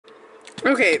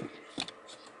Okay.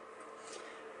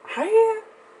 Hi,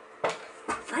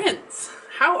 friends.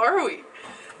 How are we?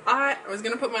 I was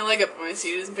gonna put my leg up, my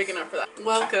seat isn't big enough for that.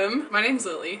 Welcome. My name's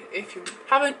Lily. If you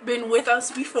haven't been with us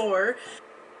before,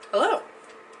 hello.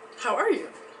 How are you?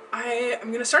 I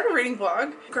am gonna start a reading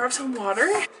vlog. Grab some water.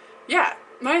 Yeah,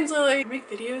 my name's Lily. I make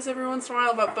videos every once in a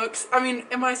while about books. I mean,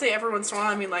 and when I say every once in a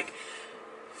while, I mean like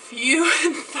few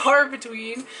and far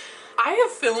between. I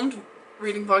have filmed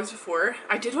reading vlogs before.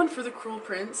 I did one for The Cruel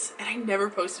Prince and I never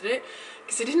posted it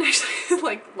because I didn't actually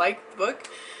like the book.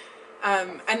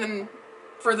 And then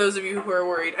for those of you who are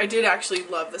worried, I did actually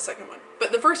love the second one,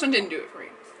 but the first one didn't do it for me.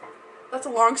 That's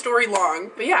a long story long.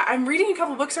 But yeah, I'm reading a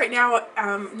couple books right now,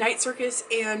 Night Circus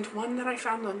and one that I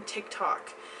found on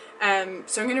TikTok.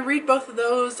 So I'm gonna read both of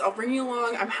those. I'll bring you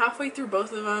along. I'm halfway through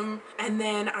both of them. And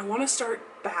then I want to start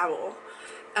Babel.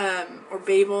 Or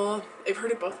Babel. I've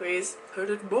heard it both ways. Heard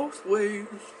it both ways.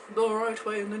 The right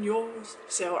way and then yours.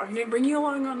 So I'm gonna bring you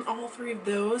along on all three of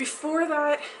those. Before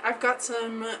that, I've got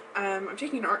some, I'm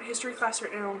taking an art history class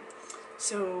right now.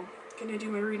 So I'm gonna do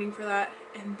my reading for that.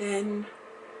 And then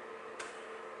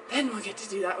we'll get to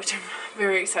do that, which I'm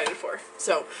very excited for.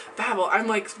 So Babel, I'm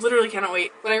like literally cannot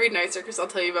wait. When I read Night Circus, I'll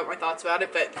tell you about my thoughts about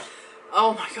it, but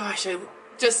oh my gosh,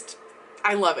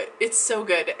 I love it. It's so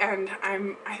good, and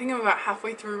I think I'm about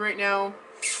halfway through right now.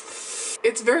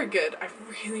 It's very good. I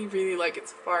really like it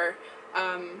so far.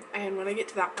 And when I get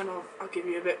to that one, I'll give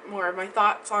you a bit more of my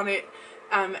thoughts on it.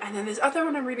 And then this other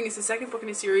one I'm reading is the second book in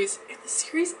a series. If the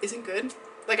series isn't good,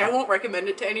 like I won't recommend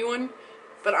it to anyone,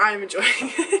 but I'm enjoying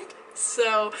it.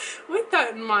 So with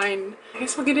that in mind, I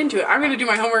guess we'll get into it. I'm gonna do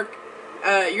my homework.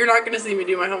 You're not gonna see me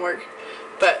do my homework,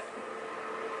 but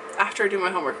after I do my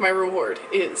homework, my reward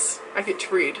is I get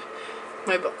to read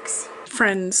my books.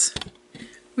 Friends,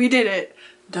 we did it.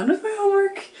 Done with my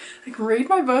homework. I can read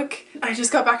my book. I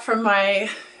just got back from my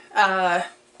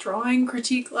drawing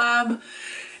critique lab,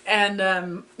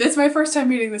 and it's my first time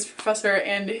meeting this professor,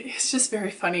 and it's just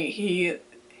very funny. He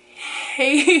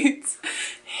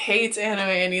hates anime,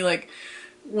 and he like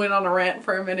went on a rant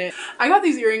for a minute. I got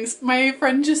these earrings. My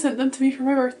friend just sent them to me for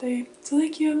my birthday, so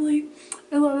thank you, Emily.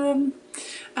 I love them.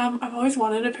 I've always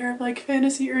wanted a pair of like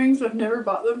fantasy earrings, but I've never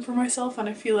bought them for myself, and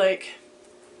I feel like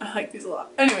I like these a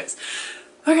lot. Anyways,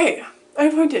 okay, my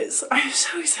point is I'm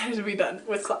so excited to be done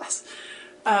with class,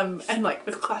 and like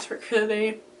with classwork for the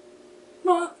day.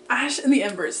 Well, Ash and the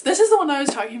Embers. This is the one I was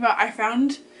talking about. I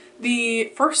found the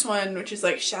first one, which is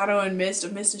like Shadow and Mist,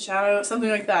 of Mist and Shadow, something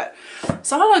like that.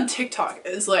 Saw it on TikTok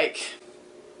as like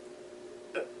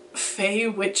Fae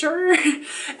Witcher,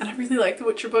 and I really like the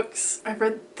Witcher books. I've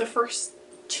read the first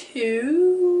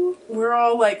two. We're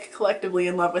all like collectively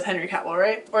in love with Henry Cavill,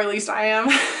 right? Or at least I am.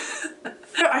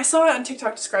 I saw it on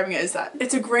TikTok describing it as that.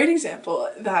 It's a great example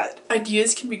that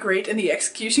ideas can be great and the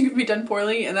execution can be done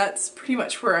poorly, and that's pretty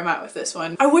much where I'm at with this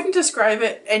one. I wouldn't describe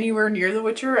it anywhere near The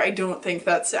Witcher. I don't think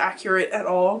that's accurate at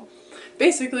all.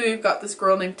 Basically, we've got this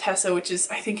girl named Tessa, which is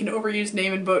I think an overused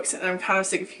name in books, and I'm kind of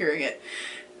sick of hearing it.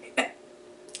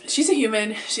 She's a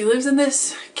human. She lives in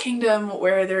this kingdom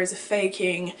where there is a Fae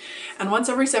king, and once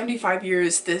every 75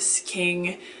 years this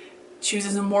king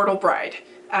chooses a mortal bride,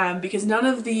 because none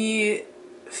of the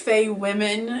Fae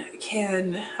women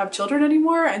can have children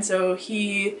anymore, and so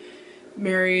he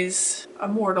marries a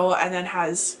mortal and then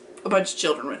has a bunch of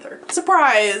children with her.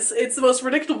 Surprise! It's the most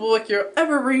predictable book you'll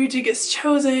ever read. She gets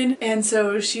chosen, and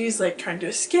so she's like trying to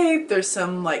escape. There's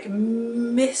some like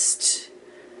mist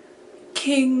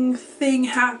king thing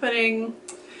happening.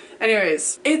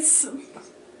 Anyways, it's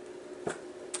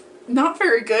not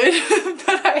very good,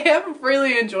 but I am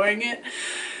really enjoying it.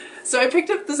 So I picked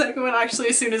up the second one actually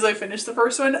as soon as I finished the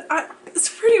first one. It's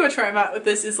pretty much where I'm at with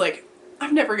this, is like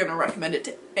I'm never gonna recommend it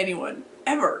to anyone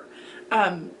ever.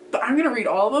 But I'm gonna read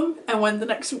all of them, and when the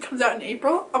next one comes out in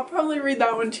April, I'll probably read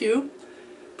that one too.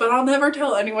 But I'll never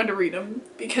tell anyone to read them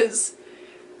because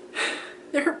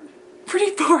they're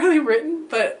pretty poorly written,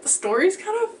 but the story's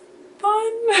kind of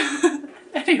fun.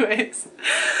 Anyways,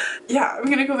 yeah, I'm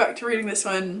gonna go back to reading this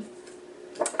one.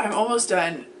 I'm almost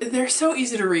done. They're so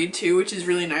easy to read too, which is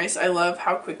really nice. I love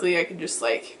how quickly I can just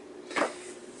like...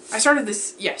 I started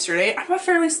this yesterday. I'm a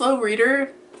fairly slow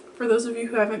reader, for those of you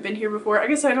who haven't been here before. I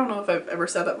guess I don't know if I've ever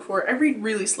said that before. I read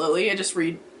really slowly. I just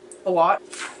read a lot.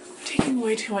 I'm taking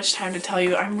way too much time to tell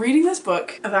you. I'm reading this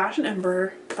book, Of Ash and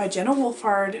Ember by Jenna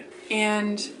Wolfhard,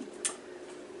 and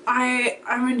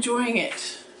I'm enjoying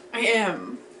it. I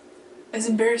am. As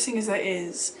embarrassing as that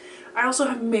is. I also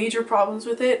have major problems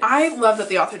with it. I love that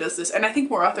the author does this, and I think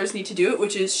more authors need to do it,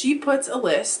 which is she puts a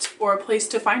list or a place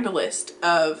to find a list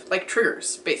of like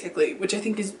triggers, basically, which I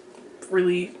think is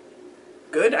really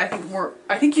good. I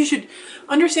think you should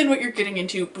understand what you're getting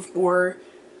into before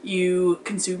you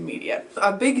consume media.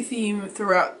 A big theme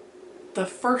throughout the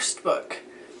first book,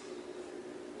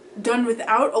 done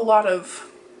without a lot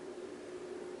of,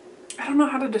 I don't know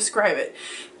how to describe it.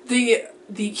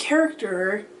 The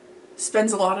character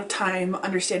spends a lot of time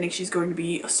understanding she's going to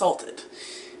be assaulted,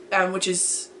 which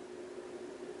is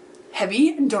heavy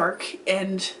and dark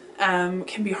and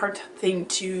can be a hard thing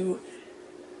to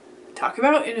talk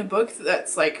about in a book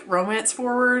that's like romance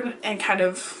forward and kind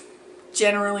of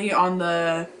generally on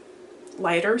the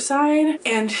lighter side,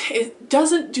 and it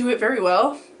doesn't do it very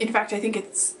well. In fact, I think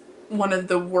it's one of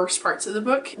the worst parts of the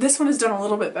book. This one has done a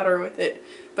little bit better with it,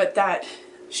 but that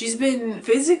she's been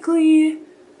physically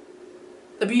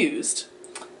abused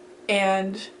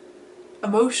and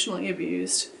emotionally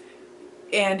abused,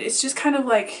 and it's just kind of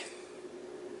like,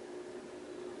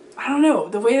 I don't know,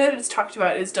 the way that it's talked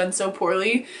about is done so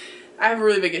poorly. I have a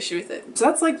really big issue with it. So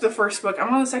that's like the first book.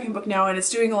 I'm on the second book now, and it's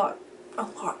doing a lot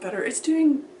better. It's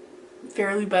doing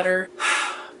fairly better.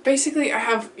 Basically, I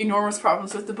have enormous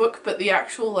problems with the book, but the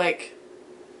actual like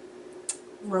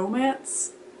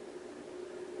romance,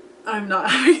 I'm not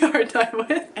having a hard time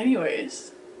with.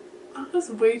 Anyways, that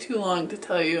was way too long to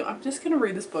tell you. I'm just gonna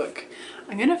read this book.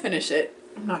 I'm gonna finish it.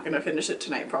 I'm not gonna finish it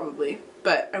tonight probably,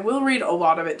 but I will read a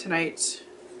lot of it tonight,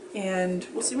 and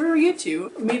we'll see where we get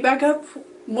to. Meet back up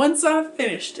once I've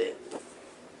finished it.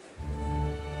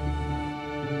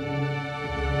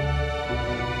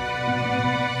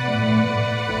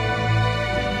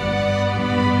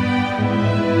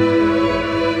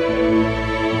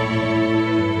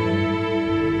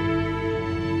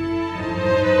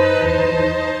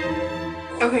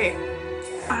 Okay,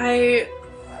 I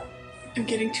am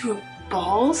getting to a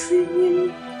ball scene,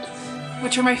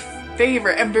 which are my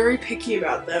favorite. I'm very picky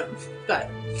about them, but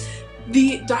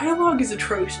the dialogue is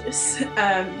atrocious. So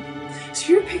if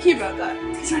you're picky about that,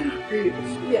 these are not great.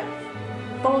 Yeah,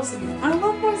 ball scene. I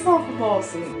love myself a ball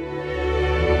scene.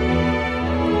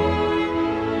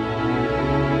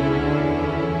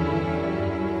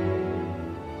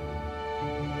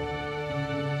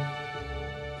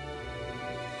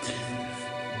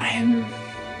 I am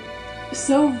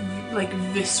so like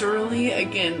viscerally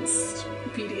against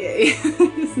PDA.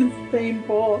 This is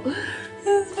painful.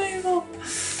 This is painful.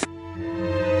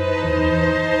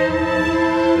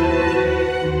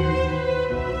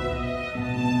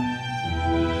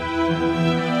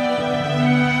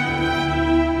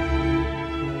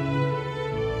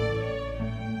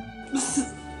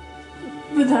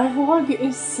 The dialogue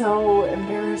is so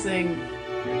embarrassing.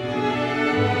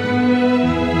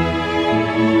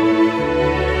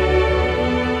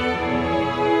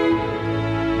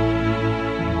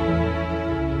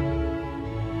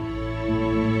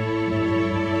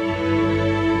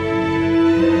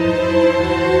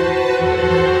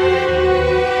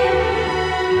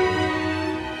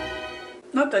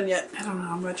 Not done yet. I don't know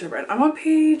how much I read. I'm on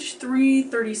page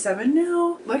 337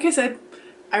 now. Like I said,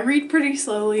 I read pretty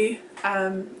slowly,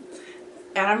 and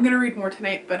I'm gonna read more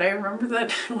tonight, but I remember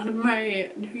that one of my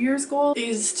New Year's goals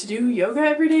is to do yoga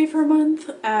every day for a month.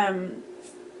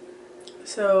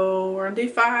 So we're on day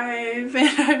 5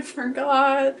 and I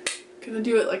forgot. Gonna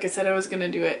do it like I said I was gonna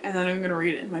do it, and then I'm gonna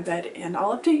read it in my bed, and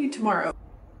I'll update you tomorrow.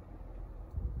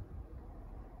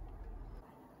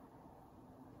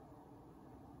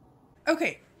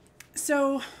 Okay,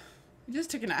 so I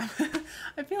just took a nap.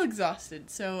 I feel exhausted,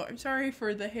 so I'm sorry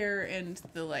for the hair and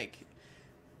the like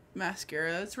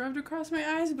mascara that's rubbed across my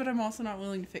eyes, but I'm also not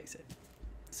willing to fix it.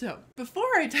 So before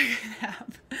I took a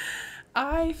nap,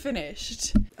 I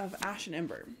finished of Ash and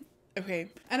Ember. Okay,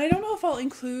 and I don't know if I'll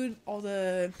include all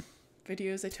the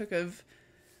videos I took of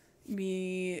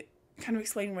me kind of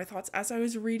explaining my thoughts as I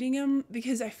was reading them,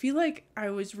 because I feel like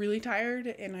I was really tired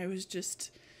and I was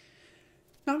just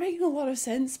not making a lot of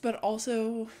sense, but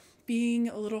also being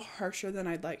a little harsher than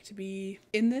I'd like to be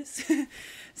in this.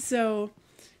 So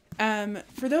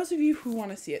for those of you who want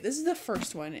to see it, this is the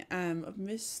first one, of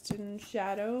Mist and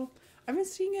Shadow. I've been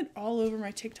seeing it all over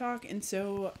my TikTok, and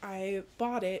so I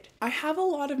bought it. I have a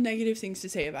lot of negative things to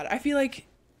say about it. I feel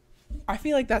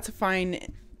like that's a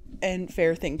fine and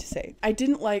fair thing to say. I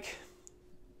didn't like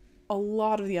a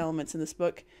lot of the elements in this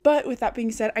book, but with that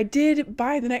being said, I did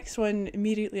buy the next one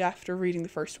immediately after reading the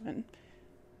first one.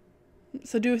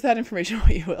 So do with that information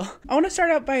what you will. I want to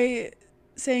start out by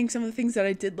saying some of the things that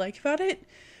I did like about it,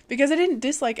 because I didn't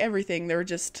dislike everything. There were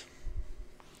just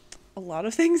a lot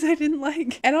of things I didn't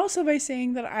like. And also by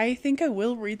saying that I think I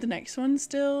will read the next one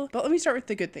still. But let me start with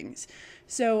the good things.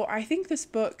 So I think this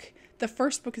book, the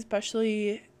first book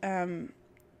especially,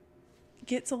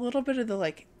 gets a little bit of the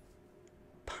like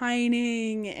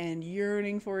pining and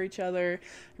yearning for each other.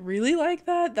 Really like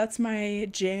that. That's my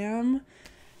jam.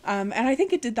 And I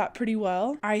think it did that pretty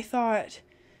well. I thought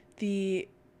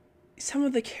some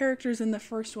of the characters in the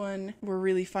first one were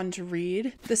really fun to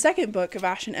read. The second book of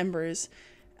Ash and Embers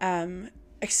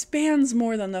expands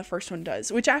more than the first one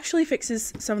does, which actually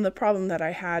fixes some of the problem that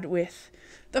I had with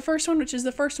the first one, which is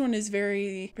the first one is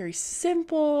very, very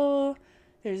simple.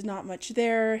 There's not much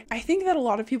there. I think that a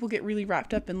lot of people get really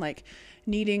wrapped up in like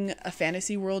needing a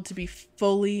fantasy world to be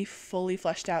fully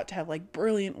fleshed out, to have like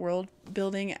brilliant world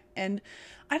building. And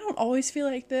I don't always feel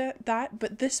like that,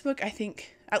 but this book, I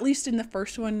think, at least in the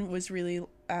first one, was really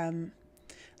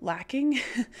lacking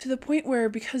to the point where,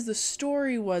 because the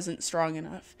story wasn't strong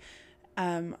enough,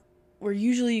 where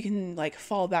usually you can like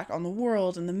fall back on the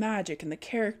world and the magic and the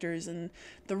characters and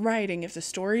the writing if the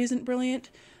story isn't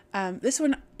brilliant. This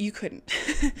one, you couldn't.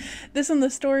 This one, the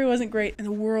story wasn't great and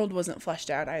the world wasn't fleshed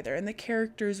out either, and the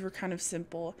characters were kind of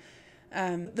simple.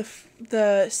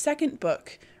 The second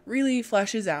book really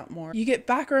fleshes out more. You get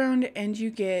background and you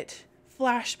get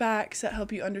flashbacks that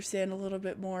help you understand a little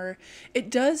bit more. It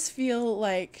does feel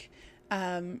like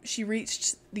she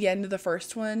reached the end of the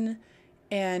first one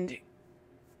and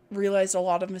realized a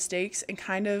lot of mistakes and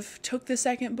kind of took the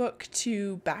second book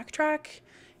to backtrack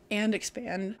and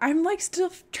expand. I'm like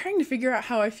still trying to figure out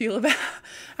how I feel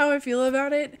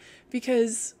about it,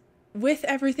 because with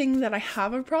everything that I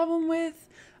have a problem with,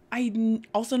 I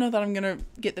also know that I'm gonna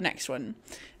get the next one.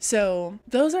 So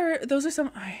those are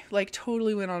some. I like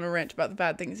totally went on a rant about the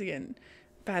bad things again.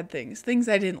 Bad things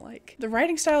I didn't like. The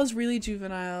writing style is really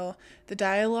juvenile. The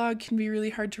dialogue can be really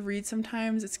hard to read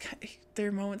sometimes. There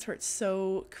are moments where it's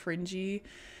so cringy.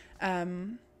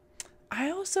 I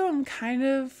also am kind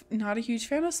of not a huge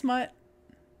fan of smut,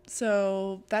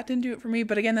 so that didn't do it for me.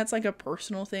 But again, that's like a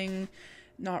personal thing,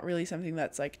 not really something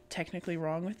that's like technically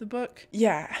wrong with the book.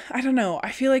 Yeah, I don't know.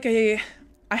 I feel like I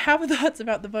have thoughts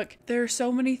about the book. There are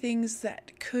so many things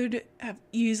that could have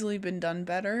easily been done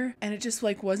better, and it just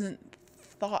like wasn't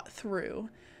thought through.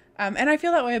 And I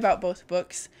feel that way about both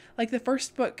books. Like the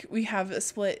first book, we have a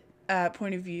split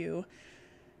point of view,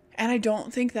 and I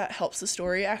don't think that helps the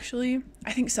story, actually.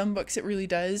 I think some books it really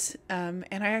does. And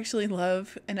I actually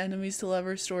love an enemies to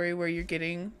lovers story where you're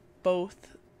getting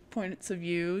both points of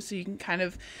view, so you can kind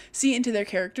of see into their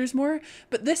characters more.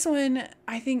 But this one,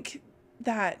 I think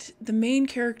that the main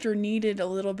character needed a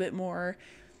little bit more,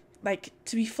 like,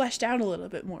 to be fleshed out a little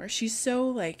bit more. She's so,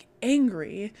 like,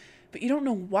 angry, but you don't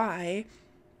know why.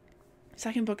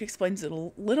 Second book explains it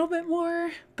a little bit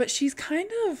more, but she's kind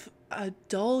of a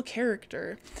dull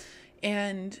character.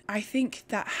 And I think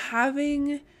that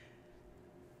having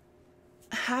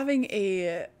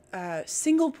a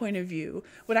single point of view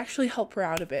would actually help her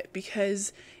out a bit,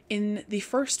 because in the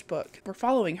first book, we're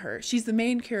following her. She's the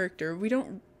main character. We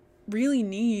don't really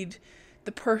need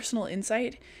the personal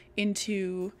insight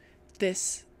into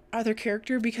this other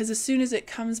character, because as soon as it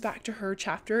comes back to her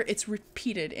chapter, it's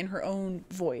repeated in her own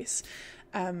voice.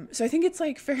 So I think it's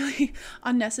like fairly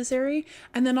unnecessary.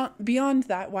 And then beyond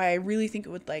that, why I really think it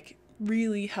would like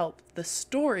really help the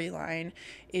storyline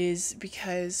is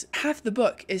because half the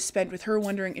book is spent with her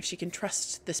wondering if she can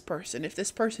trust this person, if this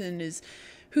person is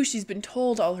who she's been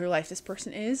told all her life this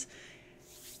person is.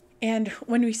 And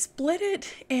when we split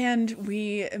it and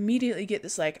we immediately get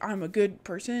this like, I'm a good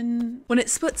person, when it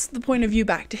splits the point of view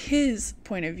back to his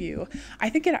point of view, I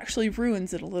think it actually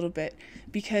ruins it a little bit,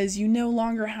 because you no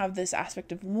longer have this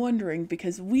aspect of wondering,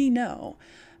 because we know.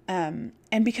 And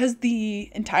because the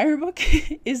entire book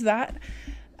is that,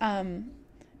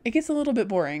 it gets a little bit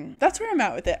boring. That's where I'm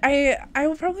at with it. I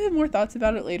will probably have more thoughts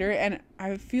about it later, and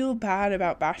I feel bad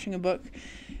about bashing a book,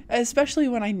 especially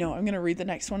when I know I'm going to read the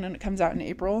next one and it comes out in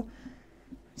April.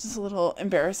 It's just a little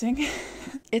embarrassing.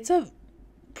 It's a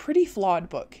pretty flawed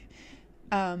book.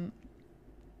 And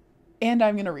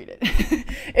I'm going to read it.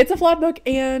 It's a flawed book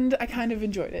and I kind of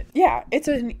enjoyed it. Yeah, it's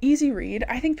an easy read.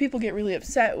 I think people get really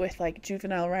upset with like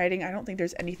juvenile writing. I don't think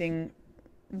there's anything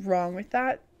wrong with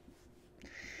that.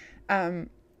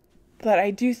 But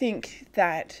I do think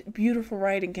that beautiful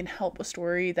writing can help a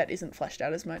story that isn't fleshed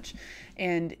out as much.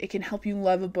 And it can help you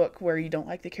love a book where you don't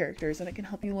like the characters. And it can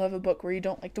help you love a book where you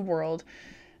don't like the world.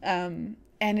 And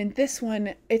in this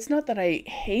one, it's not that I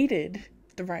hated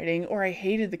the writing or I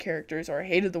hated the characters or I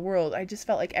hated the world. I just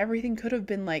felt like everything could have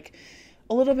been like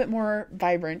a little bit more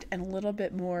vibrant and a little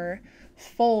bit more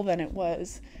full than it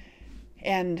was.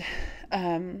 And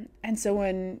so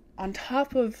when on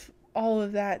top of all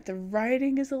of that, the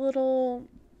writing is a little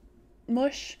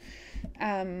mush.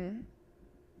 I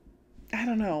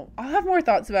don't know. I'll have more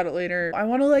thoughts about it later. I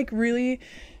want to like really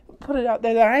put it out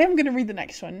there that I am going to read the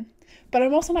next one, but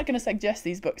I'm also not going to suggest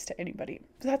these books to anybody.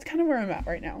 So that's kind of where I'm at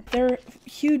right now. They're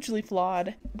hugely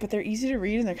flawed, but they're easy to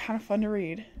read and they're kind of fun to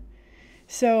read.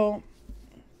 So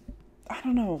I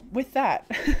don't know. With that,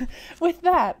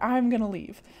 I'm going to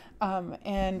leave.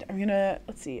 And I'm going to,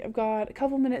 let's see, I've got a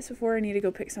couple minutes before I need to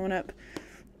go pick someone up.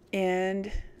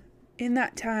 And in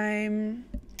that time,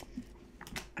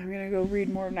 I'm going to go read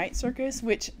more of Night Circus,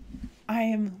 which I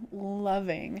am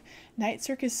loving. Night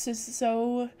Circus is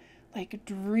so, like,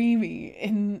 dreamy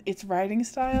in its writing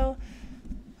style.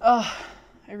 Oh,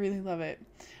 I really love it.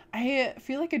 I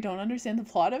feel like I don't understand the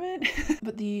plot of it,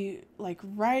 but the, like,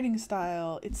 writing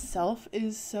style itself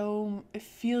is so, it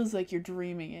feels like you're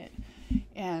dreaming it.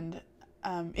 And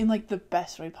in, like, the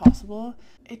best way possible.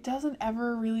 It doesn't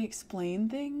ever really explain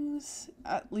things,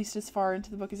 at least as far into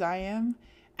the book as I am,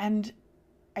 and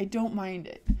I don't mind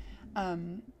it.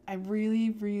 I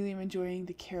really, really am enjoying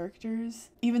the characters,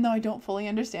 even though I don't fully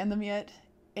understand them yet,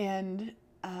 and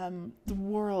the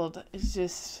world is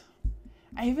just,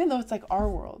 even though it's like our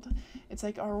world, it's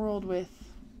like our world with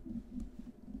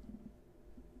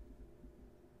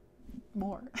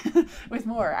more. With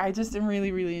more. I just am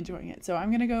really, really enjoying it. So I'm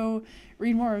going to go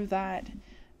read more of that.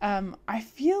 I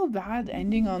feel bad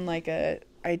ending on like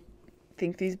I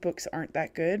think these books aren't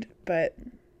that good, but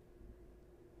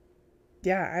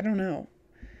yeah, I don't know.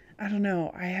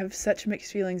 I have such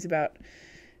mixed feelings about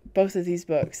both of these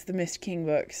books, the Mist King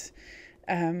books.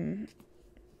 I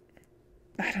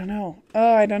don't know.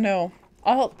 Oh, I don't know.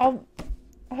 I'll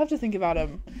have to think about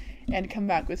them and come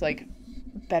back with like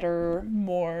better,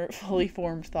 more fully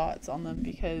formed thoughts on them,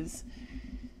 because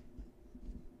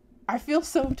I feel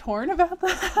so torn about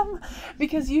them.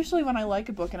 Because usually when I like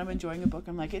a book and I'm enjoying a book,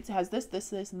 I'm like, it has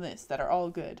this, and this that are all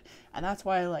good, and that's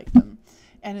why I like them.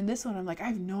 And in this one, I'm like, I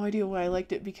have no idea why I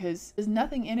liked it, because there's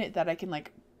nothing in it that I can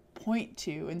like point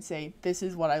to and say, this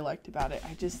is what I liked about it.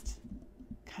 I just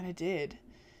kind of did.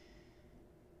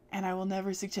 And I will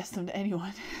never suggest them to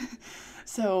anyone.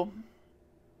 So,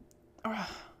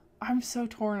 I'm so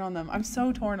torn on them.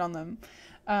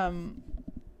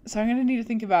 So I'm going to need to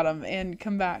think about them and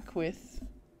come back with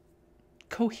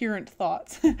coherent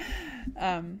thoughts.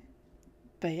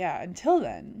 But yeah, until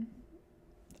then,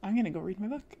 I'm going to go read my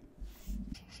book.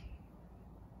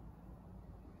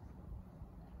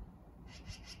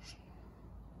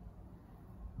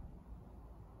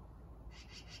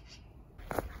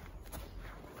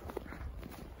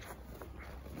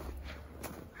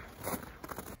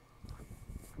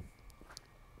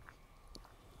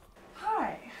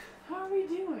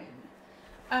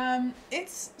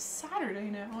 It's Saturday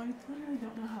now. I literally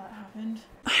don't know how that happened.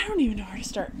 I don't even know where to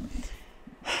start.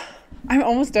 I'm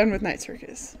almost done with Night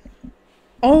Circus.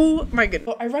 Oh my goodness.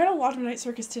 Well, I read a lot of Night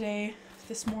Circus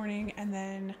this morning, and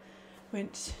then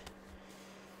went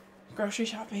grocery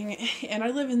shopping, and I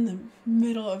live in the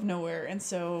middle of nowhere, and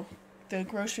so the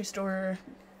grocery store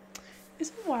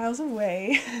is miles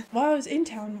away. While I was in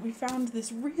town, we found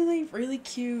this really, really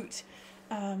cute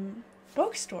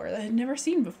bookstore that I had never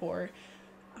seen before.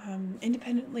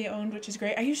 Independently owned, which is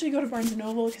great. I usually go to Barnes &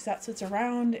 Noble because that's what's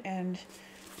around and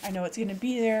I know it's going to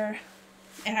be there,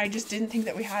 and I just didn't think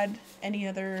that we had any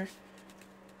other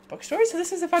bookstores, so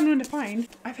this is a fun one to find.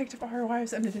 I picked up Our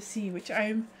Wives Under the Sea, which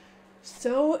I'm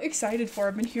so excited for.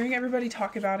 I've been hearing everybody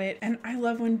talk about it, and I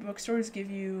love when bookstores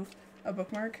give you a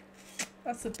bookmark.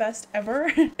 That's the best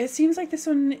ever. It seems like this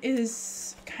one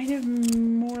is kind of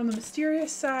more on the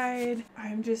mysterious side.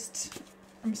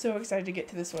 I'm so excited to get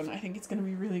to this one. I think it's going to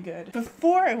be really good.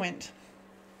 Before I went,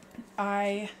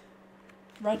 I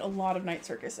read a lot of Night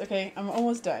Circus. Okay, I'm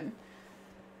almost done.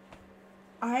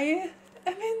 I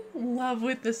am in love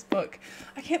with this book.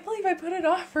 I can't believe I put it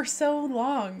off for so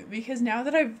long, because now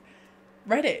that I've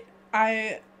read it,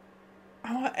 I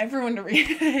want everyone to read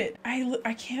it.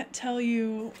 I can't tell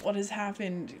you what has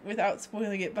happened without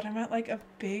spoiling it, but I'm at like a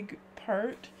big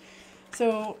part.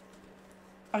 So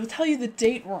I'll tell you the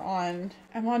date we're on.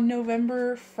 I'm on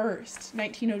November 1st,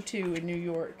 1902 in New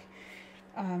York.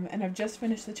 And I've just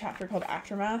finished the chapter called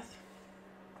Aftermath.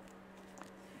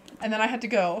 And then I had to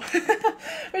go,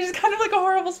 which is kind of like a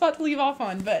horrible spot to leave off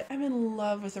on, but I'm in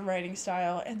love with the writing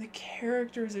style, and the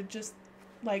characters are just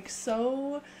like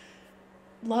so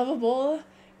lovable,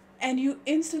 and you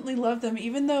instantly love them,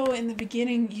 even though in the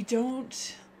beginning you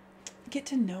don't get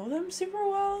to know them super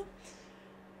well.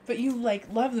 But you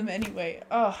like love them anyway.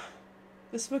 Oh,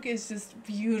 this book is just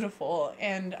beautiful,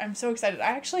 and I'm so excited.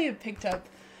 I actually have picked up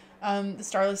The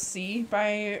Starless Sea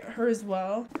by her as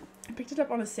well. I picked it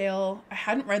up on a sale. I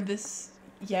hadn't read this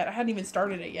yet. I hadn't even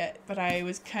started it yet, but I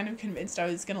was kind of convinced I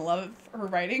was gonna love her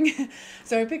writing.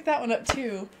 So I picked that one up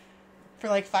too. for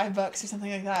like $5 or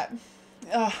something like that.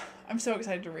 I'm so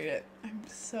excited to read it. I'm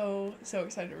so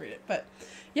excited to read it. But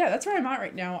yeah, that's where I'm at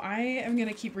right now. I am going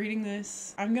to keep reading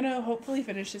this. I'm going to hopefully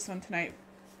finish this one tonight.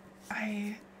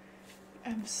 I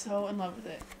am so in love with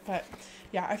it. But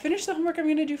yeah, I finished the homework I'm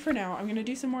going to do for now. I'm going to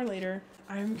do some more later.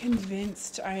 I'm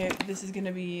convinced this is going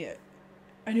to be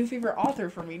a new favorite author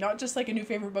for me. Not just like a new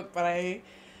favorite book, but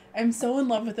I'm so in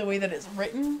love with the way that it's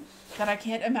written that I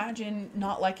can't imagine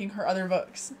not liking her other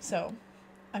books. So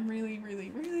I'm really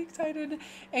excited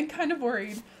and kind of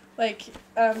worried. Like,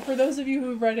 for those of you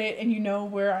who've read it and you know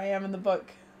where I am in the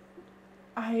book,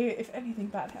 if anything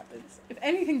bad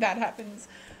happens,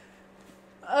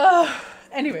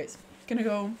 anyways, gonna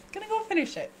go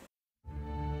finish it.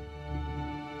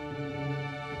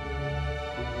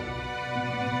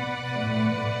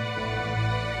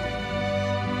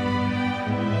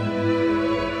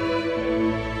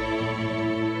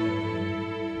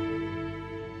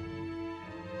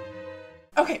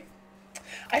 Okay,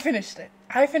 I finished it.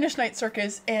 I finished Night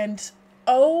Circus, and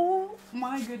oh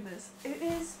my goodness, it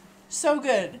is so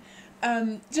good.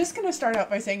 Just gonna start out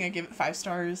by saying I give it 5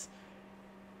 stars.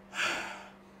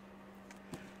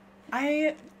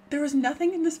 There was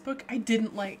nothing in this book I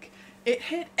didn't like. It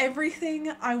hit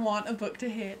everything I want a book to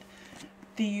hit.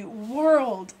 The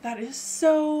world that is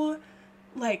so,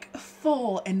 like,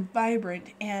 full and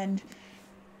vibrant, and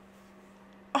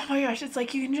oh my gosh, it's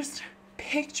like you can just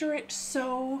picture it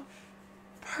so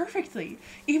perfectly,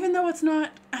 even though it's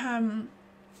not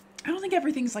I don't think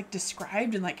everything's like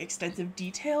described in like extensive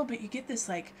detail, but you get this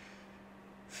like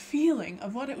feeling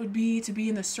of what it would be to be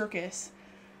in the circus,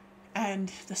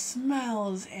 and the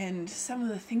smells and some of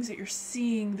the things that you're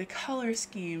seeing, the color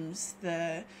schemes,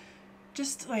 the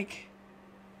just like,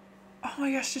 oh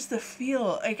my gosh, just the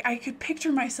feel. Like I could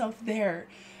picture myself there.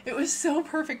 It was so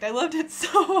perfect. I loved it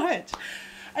so much.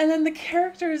 And then the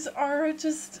characters are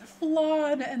just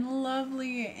flawed and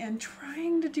lovely and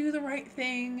trying to do the right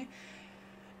thing,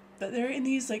 but they're in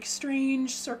these like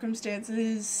strange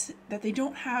circumstances that they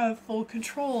don't have full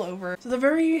control over. So they're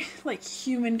very like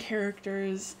human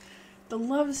characters. The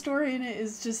love story in it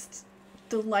is just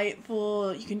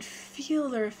delightful. You can feel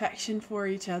their affection for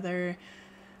each other.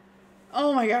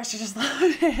 Oh my gosh, I just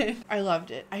loved it. I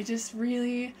loved it.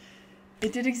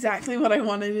 It did exactly what I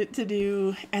wanted it to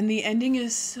do, and the ending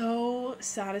is so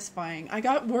satisfying. I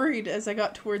got worried as I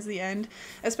got towards the end,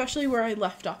 especially where I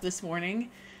left off this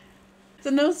morning. So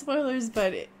no spoilers,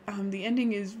 but the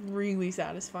ending is really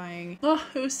satisfying. Oh,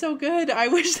 it was so good. I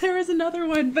wish there was another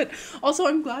one, but also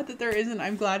I'm glad that there isn't.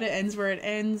 I'm glad it ends where it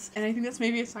ends, and I think that's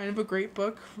maybe a sign of a great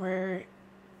book, where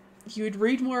you would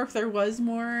read more if there was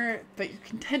more, but you're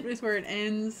content with where it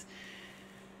ends.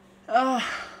 Oh,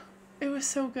 it was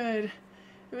so good.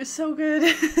 It was so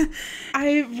good.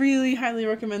 I really highly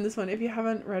recommend this one if you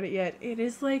haven't read it yet. It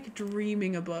is like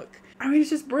dreaming a book. I mean, it's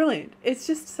just brilliant. It's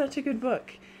just such a good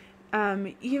book.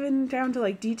 Even down to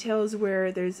like details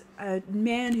where there's a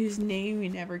man whose name you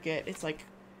never get. It's like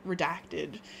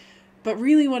redacted. But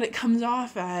really what it comes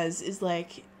off as is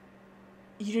like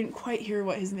you didn't quite hear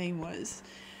what his name was.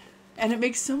 And it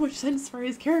makes so much sense for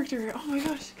his character. Oh my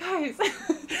gosh, guys.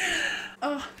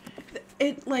 Oh,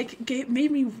 it like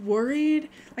made me worried.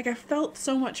 Like I felt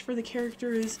so much for the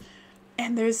characters,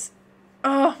 and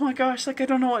oh my gosh, like I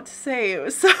don't know what to say. It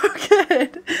was so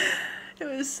good. It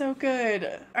was so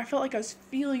good. I felt like I was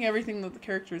feeling everything that the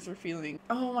characters were feeling.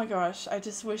 Oh my gosh, I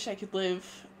just wish I could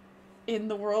live in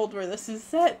the world where this is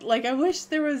set. Like I wish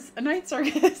there was a night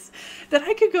circus that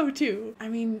I could go to. I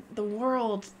mean, the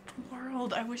world,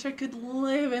 I wish I could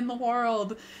live in the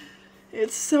world.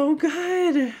 It's so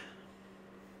good.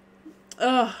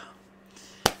 Ugh.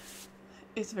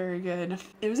 It's very good.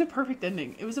 It was a perfect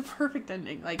ending.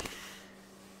 Like,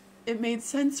 it made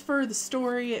sense for the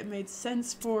story. It made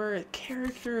sense for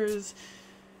characters.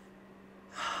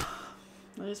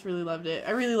 I just really loved it.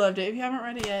 I really loved it. If you haven't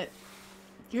read it yet,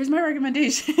 here's my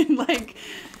recommendation. Like,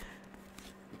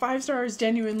 5 stars,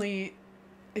 genuinely.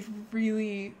 I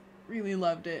really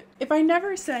loved it. If I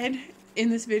never said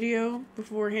in this video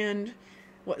beforehand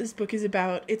what this book is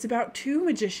about, it's about 2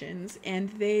 magicians, and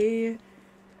they,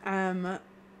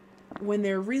 when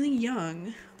they're really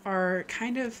young, are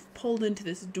kind of pulled into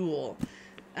this duel,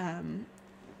 and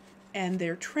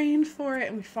they're trained for it,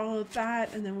 and we follow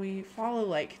that, and then we follow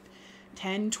like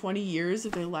 10-20 years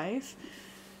of their life,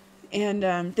 and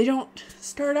they don't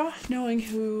start off knowing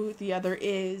who the other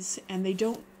is, and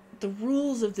the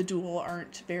rules of the duel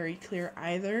aren't very clear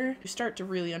either. You start to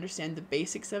really understand the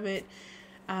basics of it,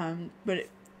 but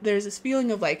there's this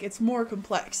feeling of like it's more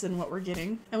complex than what we're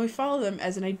getting, and we follow them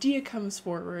as an idea comes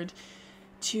forward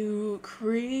to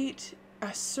create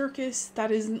a circus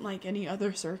that isn't like any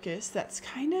other circus, that's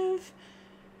kind of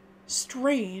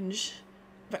strange,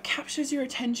 but captures your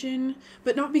attention,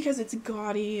 but not because it's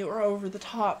gaudy or over the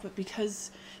top, but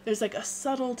because there's like a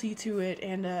subtlety to it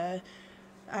and a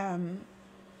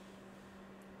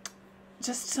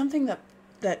just something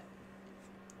that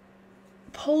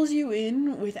pulls you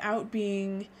in without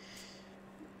being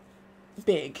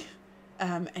big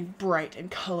and bright and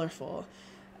colorful.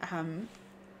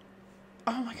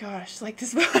 Oh my gosh, like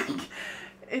this book,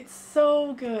 it's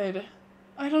so good.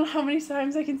 I don't know how many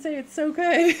times I can say it's so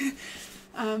good.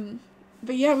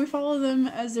 But yeah, we follow them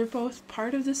as they're both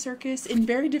part of the circus in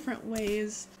very different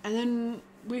ways, and then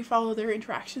we follow their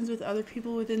interactions with other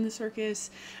people within the circus,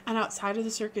 and outside of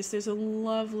the circus there's a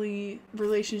lovely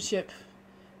relationship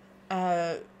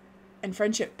and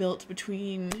friendship built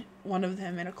between one of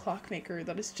them and a clockmaker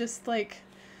that is just like,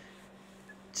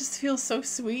 just feels so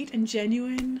sweet and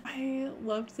genuine. I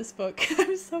loved this book.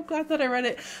 I'm so glad that I read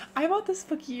it. I bought this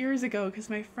book years ago because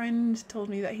my friend told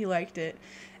me that he liked it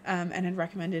and had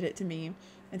recommended it to me.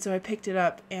 And so I picked it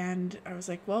up and I was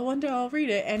like, well, one day I'll read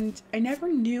it. And I never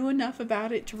knew enough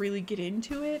about it to really get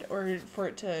into it or for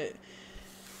it to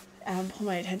pull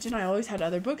my attention. I always had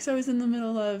other books I was in the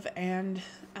middle of, and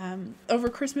over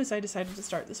Christmas I decided to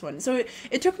start this one. So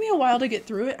it took me a while to get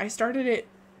through it. I started it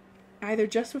either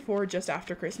just before or just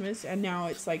after Christmas, and now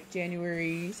it's like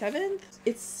January 7th.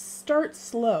 It starts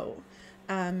slow,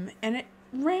 and it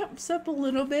ramps up a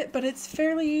little bit, but it's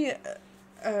fairly,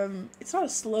 it's not a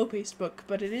slow-paced book,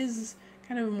 but it is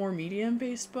kind of a more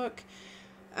medium-paced book.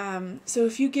 So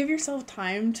if you give yourself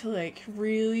time to like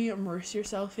really immerse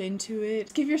yourself into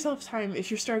it, give yourself time if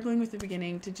you're struggling with the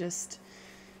beginning to just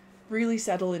really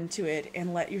settle into it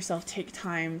and let yourself take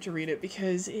time to read it,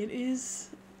 because it is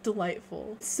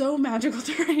delightful. It's so magical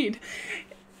to read.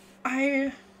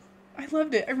 I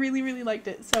loved it. I really, really liked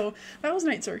it. So that was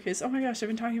Night Circus. Oh my gosh, I've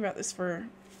been talking about this for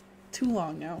too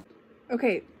long now.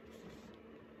 Okay,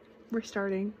 we're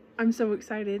starting. I'm so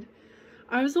excited.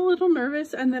 I was a little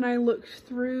nervous, and then I looked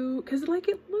through, because like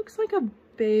it looks like a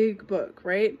big book,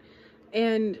 right?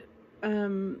 And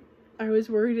I was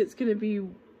worried it's gonna be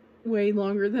way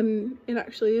longer than it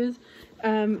actually is.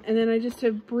 And then I just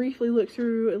have briefly looked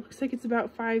through, it looks like it's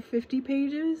about 550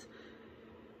 pages,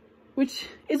 which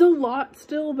is a lot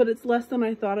still, but it's less than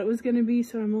I thought it was going to be,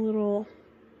 so I'm a little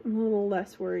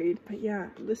less worried. But yeah,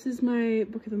 this is my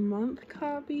book of the month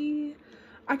copy.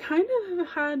 I kind of have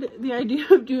had the idea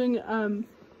of doing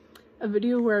a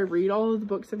video where I read all of the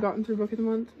books I've gotten through book of the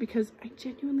month, because I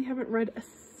genuinely haven't read a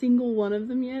single one of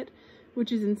them yet,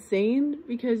 which is insane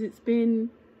because it's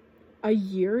been a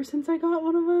year since I got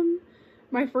one of them.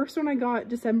 My first one I got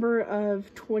December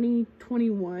of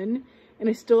 2021, and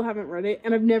I still haven't read it,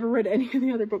 and I've never read any of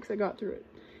the other books I got through it,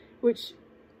 which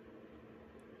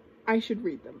I should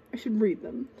read them. I should read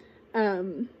them.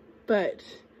 But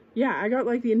yeah, I got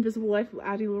like The Invisible Life of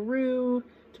Addie LaRue,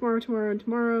 Tomorrow, Tomorrow, and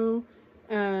Tomorrow.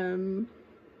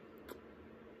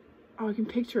 Oh, I can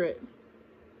picture it.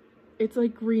 It's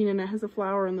like green and it has a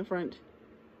flower on the front,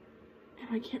 and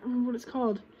I can't remember what it's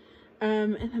called.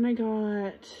 And then I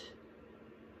got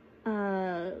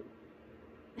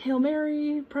Hail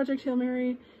Mary, Project Hail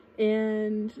Mary,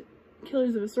 and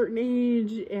Killers of a Certain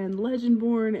Age, and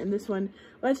Legendborn, and this one.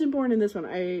 Legendborn and this one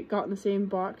I got in the same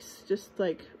box just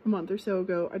like a month or so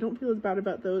ago. I don't feel as bad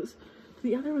about those.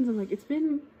 The other ones I'm like, it's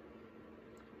been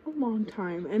a long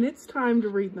time, and it's time to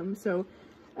read them. So,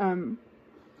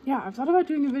 yeah, I've thought about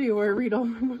doing a video where I read all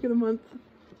my book of the month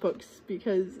books,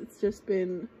 because it's just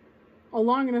been a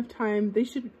long enough time.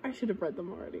 I should have read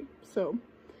them already. So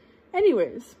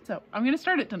anyways, so I'm gonna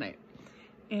start it tonight,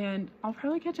 and I'll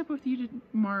probably catch up with you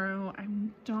tomorrow.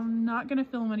 I'm not gonna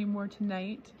film anymore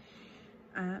tonight,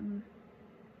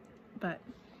 but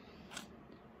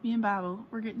me and Babel,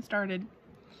 we're getting started.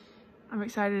 I'm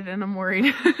excited and I'm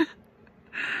worried.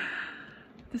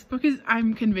 This book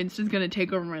I'm convinced is gonna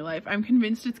take over my life. I'm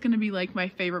convinced it's gonna be like my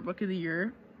favorite book of the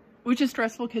year, which is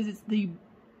stressful because it's the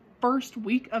first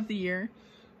week of the year,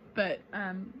 but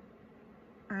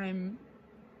I'm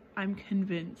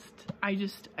convinced. I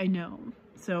know.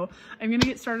 So I'm gonna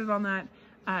get started on that,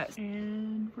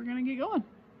 and we're gonna get going.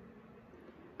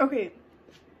 Okay,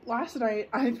 last night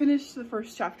I finished the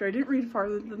first chapter. I didn't read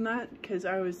farther than that because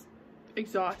I was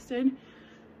exhausted,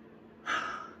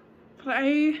 but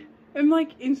I am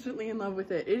like instantly in love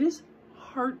with it. It is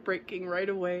heartbreaking right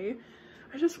away.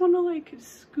 I just want to like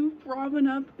scoop Robin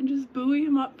up and just buoy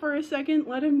him up for a second,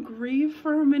 let him grieve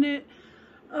for a minute.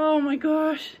 Oh my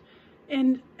gosh.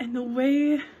 And the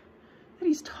way that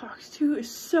he's talked to is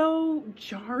so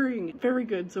jarring. Very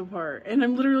good so far. And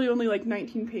I'm literally only like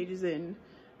 19 pages in,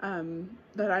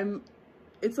 that I'm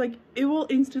It's like, it will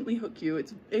instantly hook you.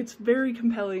 It's very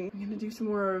compelling. I'm gonna do some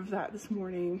more of that this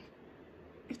morning.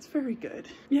 It's very good.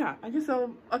 Yeah, I guess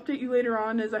I'll update you later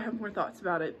on as I have more thoughts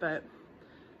about it, but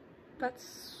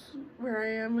that's where I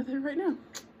am with it right now.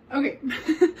 Okay,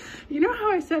 you know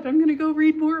how I said I'm gonna go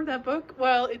read more of that book?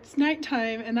 Well, it's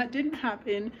nighttime and that didn't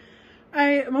happen.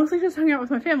 I mostly just hung out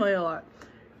with my family a lot,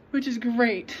 which is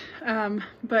great.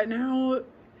 But now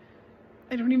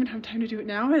I don't even have time to do it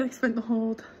now. I like spent the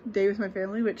whole day with my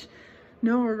family, which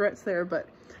no regrets there, but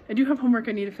I do have homework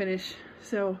I need to finish.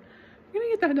 So I'm gonna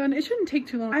get that done. It shouldn't take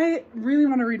too long. I really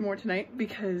want to read more tonight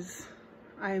because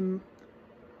I'm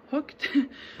hooked,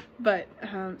 but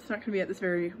it's not gonna be at this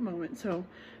very moment. So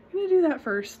I'm gonna do that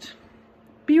first,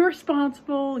 be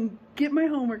responsible and get my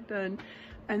homework done,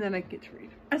 and then I get to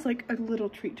read as like a little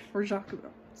treat for Jacques.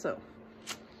 So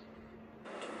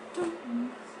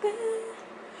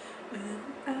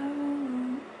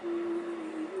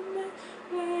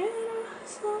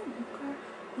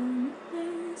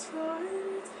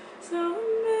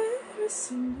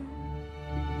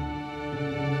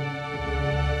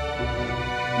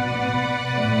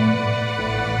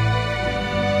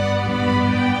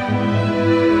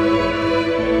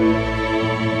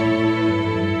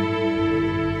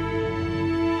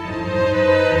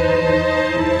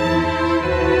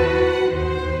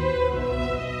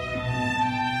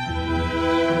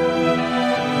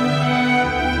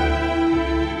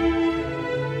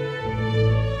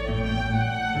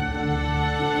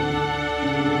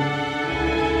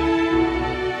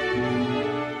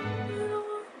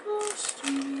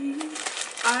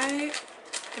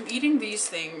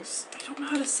things. I don't know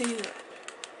how to say that.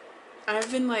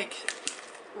 I've been like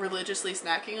religiously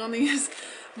snacking on these.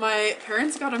 My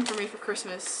parents got them for me for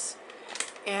Christmas,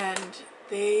 and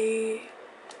they're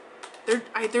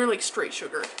like straight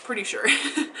sugar, pretty sure.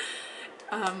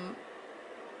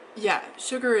 Yeah,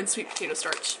 sugar and sweet potato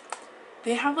starch.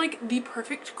 They have like the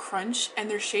perfect crunch, and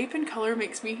their shape and color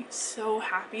makes me so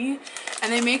happy.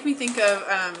 And they make me think of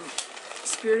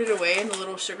Spirited Away and the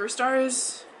little sugar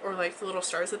stars, or like the little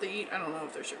stars that they eat. I don't know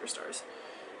if they're sugar stars,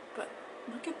 but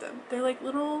look at them. They're like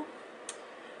little,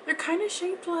 they're kind of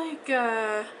shaped like,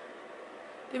 they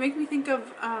make me think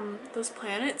of those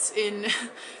planets in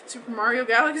Super Mario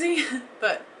Galaxy,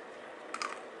 but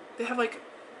they have like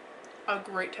a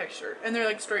great texture, and they're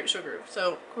like straight sugar,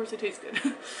 so of course they taste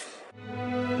good.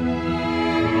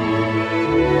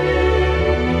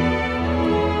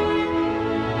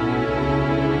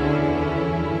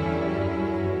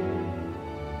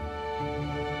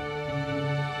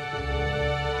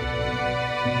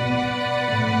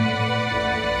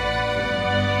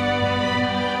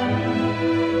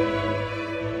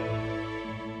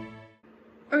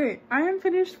 Okay, I am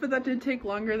finished, but that did take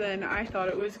longer than I thought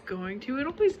it was going to. It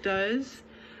always does.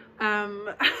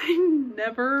 I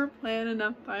never plan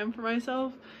enough time for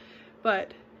myself,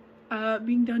 but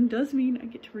being done does mean I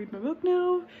get to read my book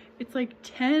now. It's like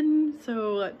 10,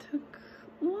 so that took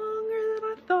longer than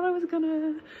I thought I was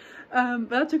gonna. But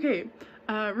that's okay.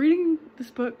 Reading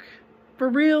this book for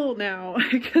real now,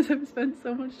 because I've spent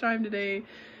so much time today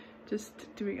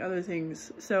just doing other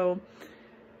things. So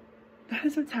that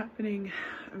is what's happening.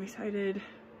 I'm excited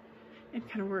and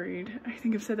kind of worried. I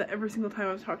think I've said that every single time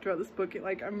I've talked about this book.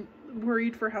 Like, I'm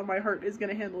worried for how my heart is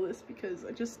gonna handle this, because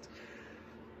I just,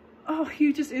 oh,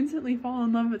 you just instantly fall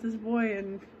in love with this boy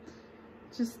and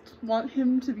just want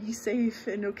him to be safe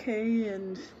and okay.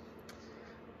 And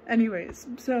anyways,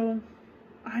 so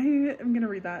I am gonna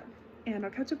read that, and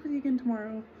I'll catch up with you again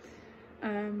tomorrow.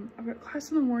 I've got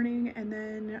class in the morning, and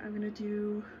then I'm gonna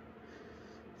do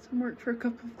some work for a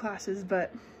couple of classes,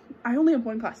 but I only have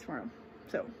one class tomorrow,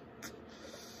 so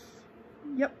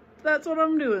yep, that's what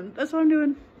I'm doing. That's what I'm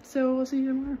doing. So we'll see you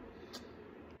tomorrow.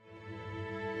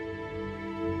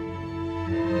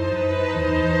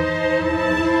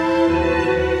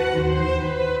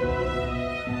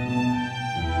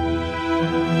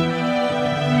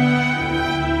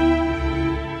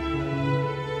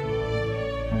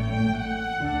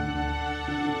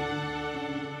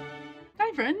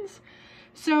 Hi friends.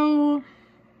 So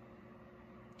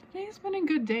today's been a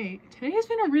good day. Today has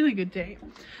been a really good day.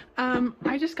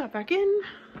 I just got back in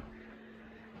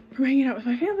from hanging out with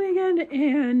my family again,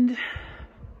 and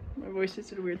my voice just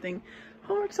did a weird thing.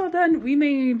 Homework's all done. We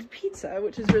made pizza,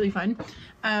 which is really fun.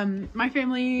 My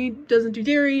family doesn't do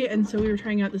dairy, and so we were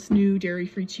trying out this new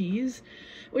dairy-free cheese,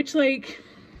 which, like,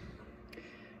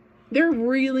 they're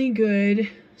really good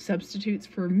substitutes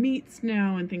for meats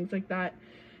now and things like that.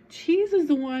 Cheese is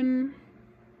the one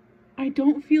I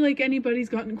don't feel like anybody's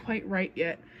gotten quite right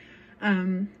yet.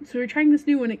 So we're trying this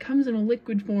new one. It comes in a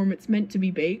liquid form. It's meant to be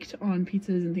baked on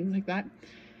pizzas and things like that.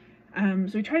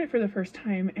 So we tried it for the first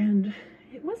time and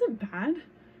it wasn't bad.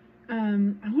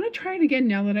 I want to try it again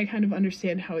now that I kind of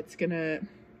understand how it's gonna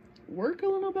work a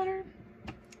little better.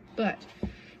 But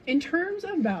in terms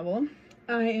of Babel,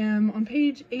 I am on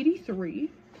page 83.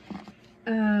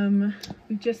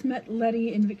 We've just met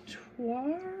Letty and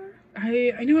Victoire.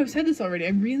 I know I've said this already. I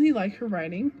really like her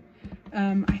writing.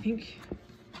 I think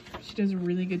she does a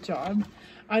really good job.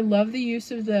 I love the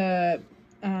use of the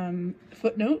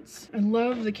footnotes. I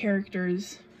love the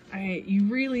characters. You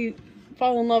really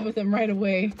fall in love with them right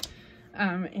away,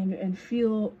 and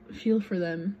feel for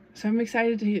them. So I'm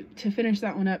excited to finish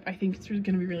that one up. I think it's going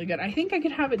to be really good. I think I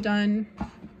could have it done,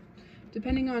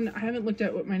 depending on, I haven't looked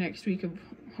at what my next week of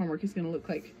homework is going to look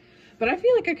like, but I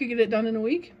feel like I could get it done in a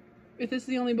week if this is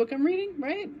the only book I'm reading,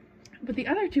 right? But the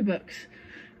other two books,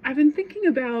 I've been thinking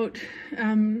about,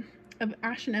 of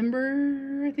Ash and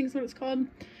Ember, I think is what it's called,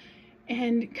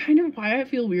 and kind of why I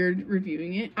feel weird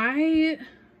reviewing it. I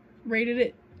rated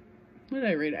it, what did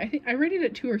I rate it? I think I rated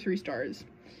it 2 or 3 stars,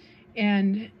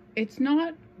 and it's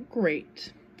not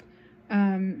great.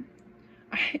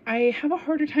 I have a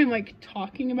harder time like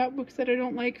talking about books that I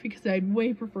don't like, because I'd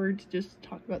way prefer to just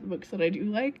talk about the books that I do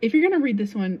like. If you're gonna read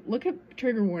this one, look at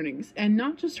trigger warnings, and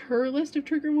not just her list of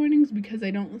trigger warnings, because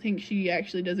I don't think she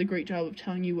actually does a great job of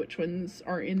telling you which ones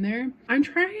are in there. I'm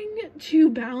trying to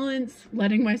balance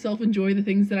letting myself enjoy the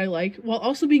things that I like while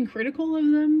also being critical of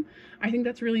them. I think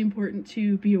that's really important,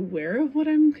 to be aware of what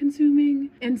I'm consuming.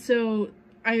 And so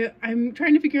I'm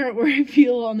trying to figure out where I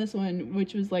feel on this one,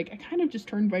 which was like, I kind of just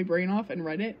turned my brain off and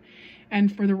read it.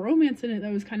 And for the romance in it,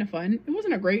 that was kind of fun. It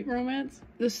wasn't a great romance.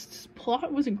 This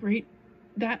plot wasn't great.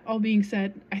 That all being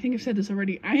said, I think I've said this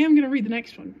already, I am going to read the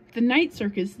next one. The Night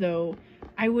Circus, though,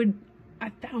 I would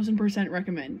 1000%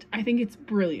 recommend. I think it's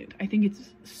brilliant. I think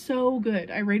it's so good.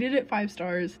 I rated it 5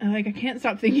 stars, and like, I can't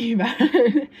stop thinking about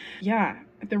it. Yeah,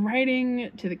 the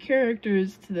writing, to the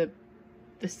characters, to the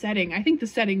setting. I think the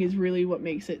setting is really what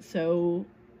makes it so,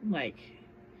 like,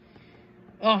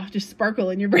 oh, just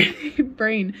sparkle in your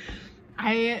brain.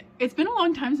 It's been a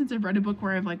long time since I've read a book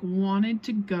where I've like wanted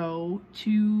to go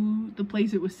to the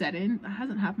place it was set in. That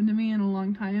hasn't happened to me in a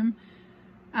long time.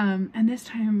 And this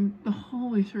time, the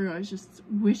whole way through, I was just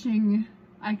wishing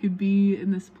I could be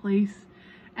in this place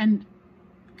and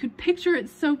could picture it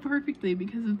so perfectly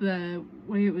because of the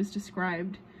way it was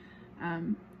described.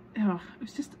 It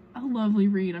was just a lovely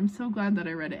read. I'm so glad that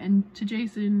I read it. And to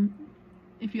Jason,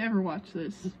 if you ever watch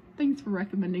this, thanks for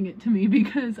recommending it to me,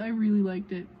 because I really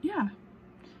liked it. Yeah,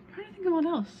 I'm trying to think of what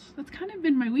else. That's kind of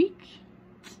been my week.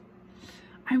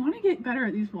 I want to get better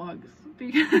at these vlogs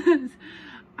because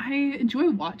I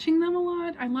enjoy watching them a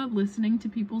lot. I love listening to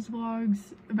people's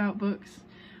vlogs about books,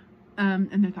 and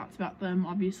their thoughts about them,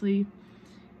 obviously.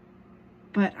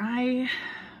 But I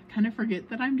kind of forget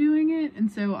that I'm doing it,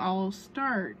 and so I'll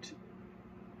start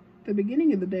the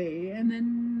beginning of the day and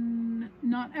then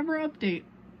not ever update.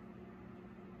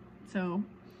 So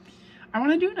I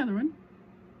want to do another one.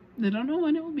 I don't know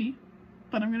when it will be,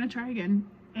 but I'm gonna try again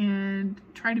and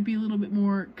try to be a little bit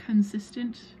more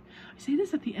consistent. I say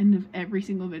this at the end of every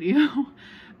single video,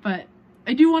 but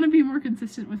I do want to be more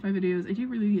consistent with my videos. I do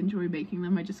really enjoy making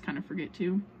them. I just kind of forget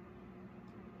to.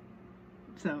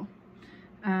 So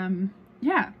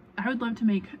yeah, I would love to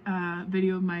make a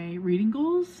video of my reading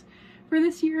goals for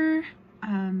this year,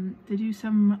 to do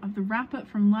some of the wrap up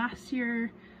from last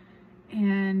year,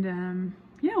 and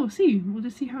yeah, we'll see. We'll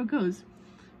just see how it goes.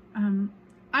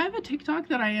 I have a TikTok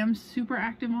that I am super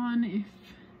active on.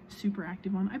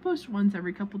 I post once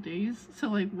every couple days, so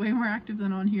like way more active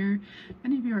than on here. If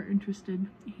any of you are interested,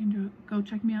 you can go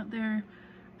check me out there.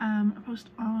 I post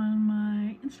on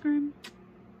my Instagram,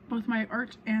 both my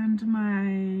art and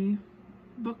my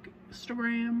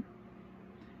bookstagram.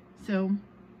 So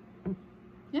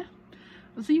yeah,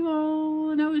 I'll see you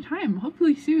all another time,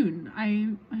 hopefully soon. I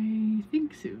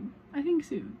think soon.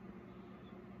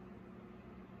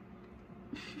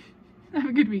 Have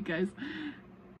a good week, guys.